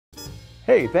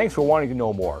Hey, thanks for wanting to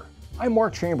know more. I'm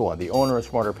Mark Chamberlain, the owner of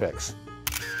Smarter Pics.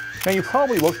 Now you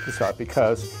probably looked this up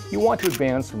because you want to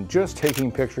advance from just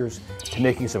taking pictures to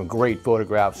making some great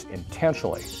photographs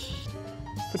intentionally.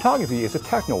 Photography is a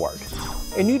techno art,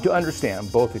 and you need to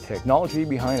understand both the technology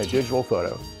behind a digital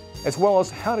photo as well as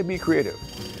how to be creative.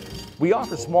 We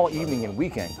offer small evening and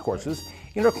weekend courses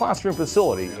in our classroom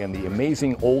facility in the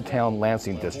amazing Old Town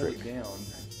Lansing district.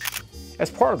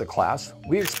 As part of the class,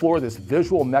 we explore this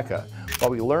visual mecca while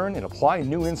we learn and apply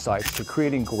new insights to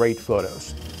creating great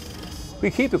photos. We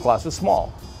keep the classes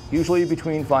small, usually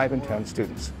between 5 and 10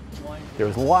 students.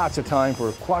 There's lots of time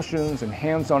for questions and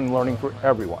hands-on learning for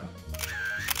everyone.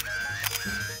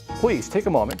 Please take a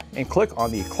moment and click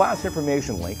on the class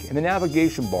information link in the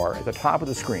navigation bar at the top of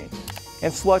the screen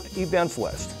and select Events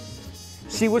List.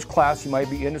 See which class you might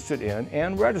be interested in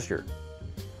and register.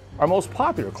 Our most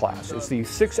popular class is the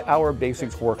 6-hour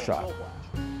Basics Workshop.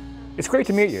 It's great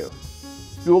to meet you.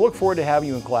 We will look forward to having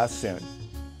you in class soon.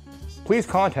 Please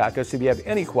contact us if you have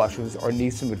any questions or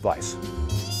need some advice.